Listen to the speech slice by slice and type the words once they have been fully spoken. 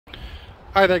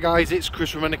Hi there guys, it's Chris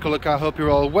from Pinnacle. I hope you're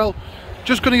all well.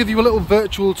 Just going to give you a little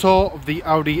virtual tour of the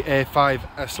Audi A5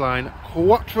 S-Line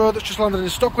Quattro that's just landed in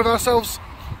stock with ourselves.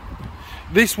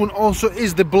 This one also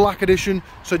is the black edition,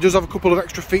 so it does have a couple of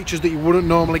extra features that you wouldn't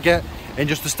normally get in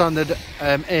just the standard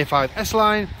A5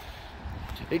 S-Line.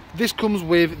 This comes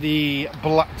with the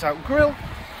blacked out grille,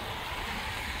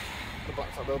 the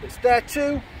blacked out little bits there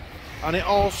too, and it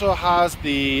also has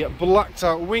the blacked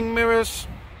out wing mirrors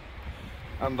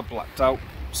and the blacked out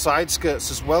side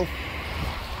skirts as well.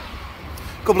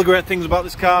 A couple of great things about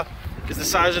this car is the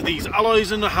size of these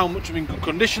alloys and how much in good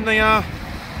condition they are.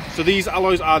 So these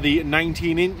alloys are the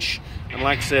 19-inch, and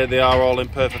like I say, they are all in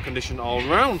perfect condition all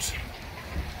around.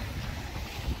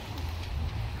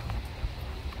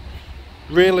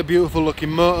 Really beautiful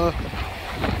looking motor.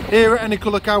 Here at Any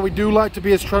Colour Car we do like to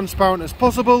be as transparent as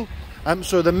possible,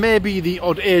 so there may be the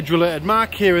odd age-related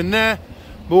mark here and there,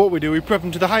 but what we do, we prep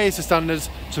them to the highest of standards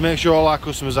to make sure all our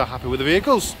customers are happy with the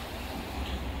vehicles.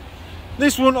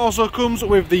 This one also comes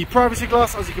with the privacy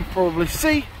glass, as you can probably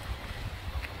see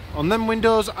on them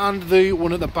windows, and the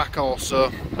one at the back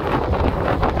also.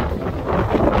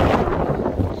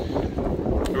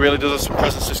 It really does have some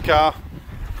presence, this car.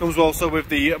 Comes also with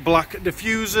the black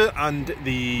diffuser and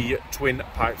the twin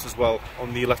pipes as well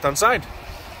on the left hand side.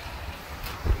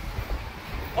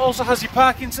 Also has your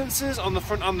parking sensors on the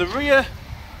front and the rear.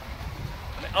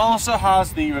 And it also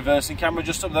has the reversing camera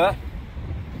just up there.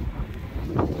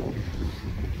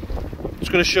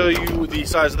 Just going to show you the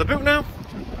size of the boot now.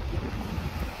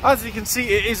 As you can see,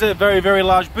 it is a very, very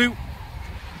large boot.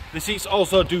 The seats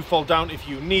also do fold down if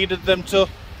you needed them to.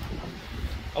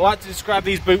 I like to describe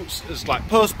these boots as like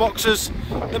post boxes.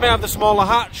 They may have the smaller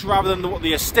hatch rather than what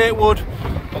the Estate would,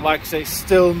 but like I say, it's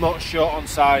still not short on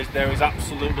size. There is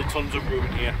absolutely tons of room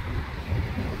here.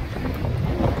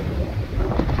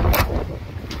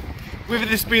 With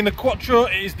this being the Quattro,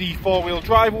 it is the four-wheel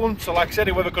drive one, so like I said,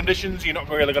 in weather conditions you're not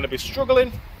really going to be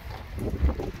struggling.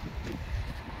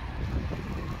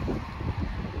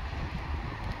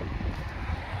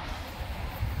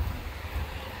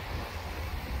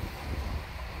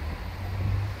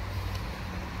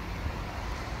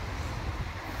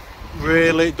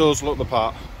 Really does look the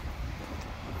part.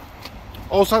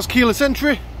 Also has keyless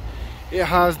entry. It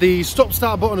has the stop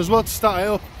start button as well to start it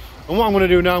up. And what I'm going to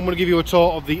do now, I'm going to give you a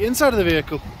tour of the inside of the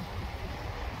vehicle.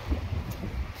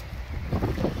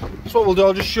 So what we'll do,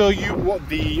 I'll just show you what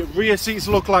the rear seats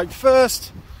look like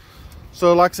first.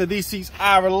 So like I said, these seats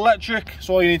are electric,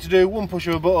 so all you need to do, one push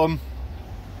of a button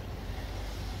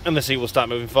and the seat will start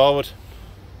moving forward.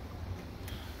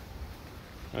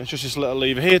 And it's just this little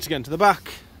lever here to get into the back.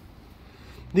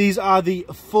 These are the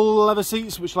full leather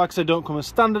seats, which like I said don't come as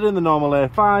standard in the normal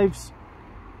A5s.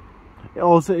 It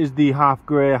also is the half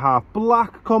grey, half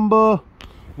black combo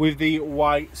with the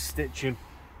white stitching.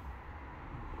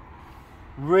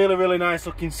 Really, really nice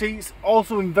looking seats.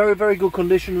 Also in very, very good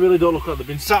condition. Really don't look like they've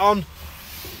been sat on.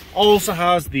 Also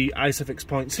has the ISOFIX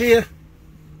points here,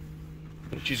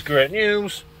 which is great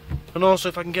news. And also,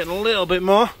 if I can get a little bit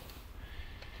more,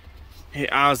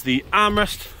 it has the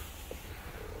armrest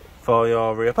for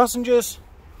your rear passengers.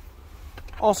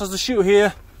 Also has the chute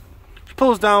here, which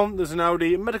pulls down. There's an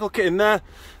Audi medical kit in there.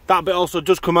 That bit also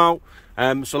does come out,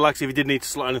 so like I say, if you did need to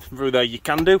slot anything through there, you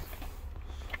can do.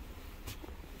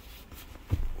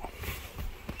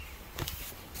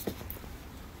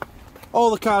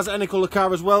 All the cars at Any Colour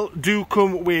Car as well do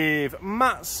come with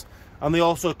mats, and they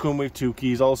also come with 2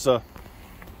 keys also.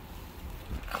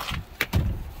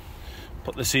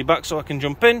 Put the seat back so I can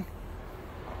jump in.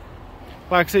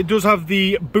 Like I said, it does have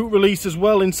the boot release as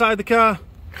well inside the car.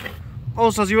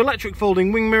 Also has your electric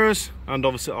folding wing mirrors, and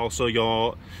obviously also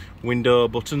your window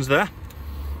buttons there.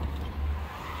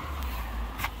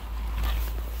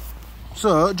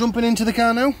 So, jumping into the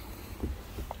car now.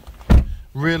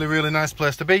 Really, really nice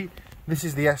place to be. This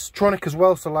is the Tronic as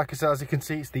well, so like I said, as you can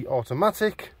see, it's the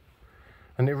automatic.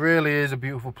 And it really is a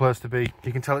beautiful place to be.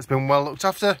 You can tell it's been well looked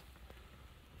after.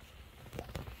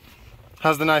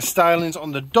 Has the nice stylings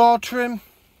on the door trim,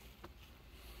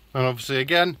 and obviously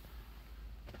again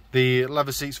the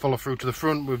leather seats follow through to the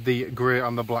front with the grey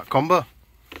and the black combo.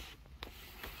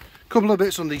 Couple of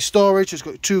bits on the storage. It's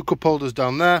got 2 cup holders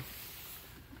down there.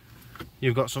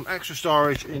 You've got some extra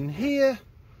storage in here,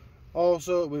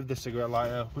 also with the cigarette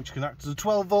lighter, which can act as a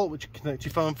 12 volt, which you can connect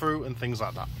your phone through and things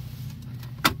like that.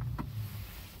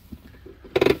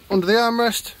 Under the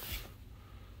armrest,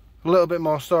 a little bit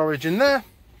more storage in there.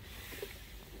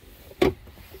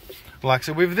 Like I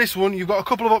said, with this one, you've got a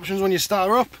couple of options when you start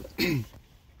her up.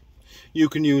 You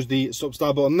can use the stop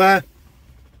start button there,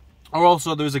 or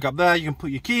also there is a gap there. You can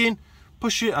put your key in,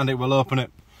 push it, and it will open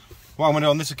it. What I'm going to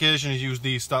do on this occasion is use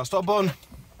the start stop button.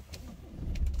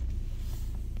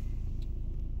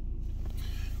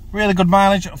 Really good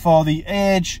mileage for the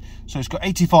age. So it's got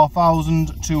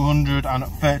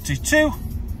 84,232.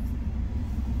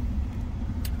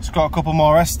 It's got a couple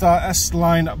more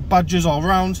S-Line badges all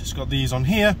round. It's got these on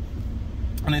here.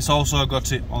 And it's also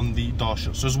got it on the door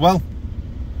shuts as well.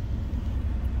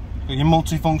 Got your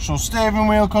multifunctional steering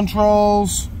wheel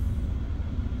controls.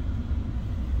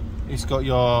 It's got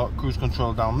your cruise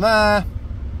control down there.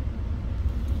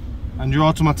 And your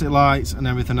automatic lights and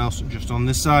everything else just on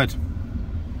this side.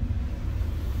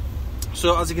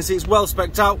 So as you can see, it's well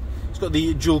spec'd out. It's got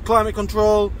the dual climate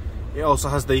control. It also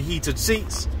has the heated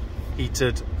seats,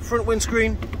 heated front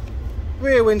windscreen,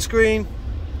 rear windscreen,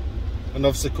 and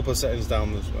obviously a couple of settings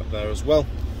down there as well.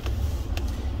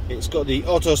 It's got the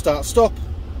auto start stop,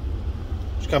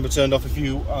 which can be turned off if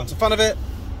you aren't a fan of it.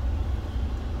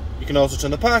 You can also turn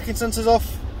the parking sensors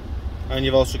off, and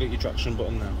you've also got your traction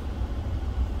button now.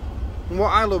 And what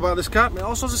I love about this car, it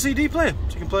also has a CD player,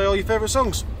 so you can play all your favourite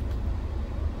songs.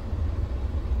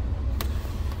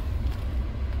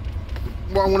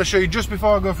 What I want to show you just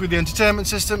before I go through the entertainment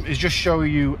system is just show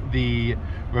you the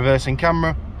reversing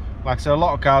camera. Like I said, a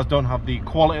lot of cars don't have the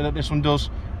quality that this one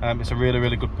does. It's a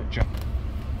really good picture.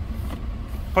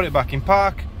 Put it back in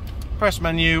park, press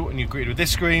menu, and you're greeted with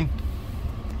this screen.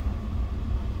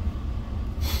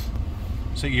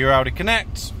 So your Audi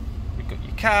Connect, you've got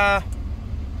your car,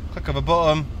 click of a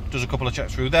button, does a couple of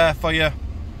checks through there for you.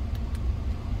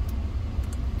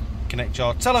 Connect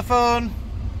your telephone.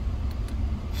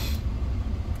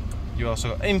 You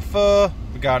also got info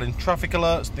regarding traffic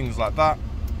alerts, things like that.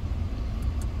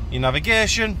 Your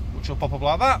navigation, which will pop up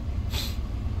like that.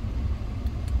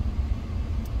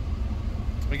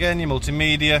 Again, your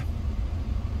multimedia.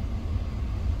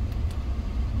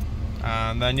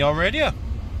 And then your radio.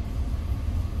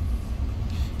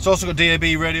 It's also got DAB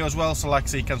radio as well, so like I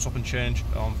say, you can swap and change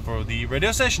on for the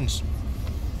radio stations.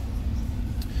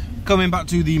 Coming back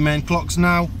to the main clocks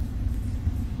now.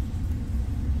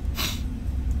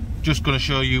 Just going to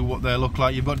show you what they look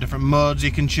like. You've got different modes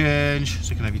you can change,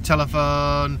 so you can have your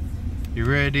telephone, your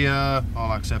radio, or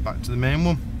like I said, back to the main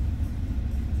one.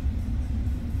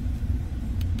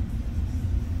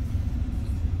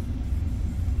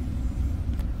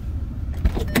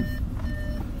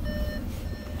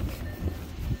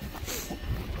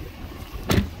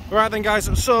 Right then guys,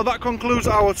 so that concludes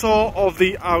our tour of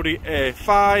the Audi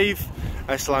A5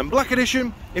 S-Line Black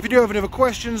Edition. If you do have any other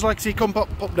questions, like I say, come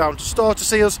pop down to store to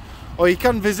see us, or you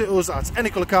can visit us at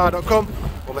anycolourcar.com.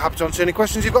 We'll be happy to answer any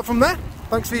questions you've got from there.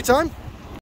 Thanks for your time.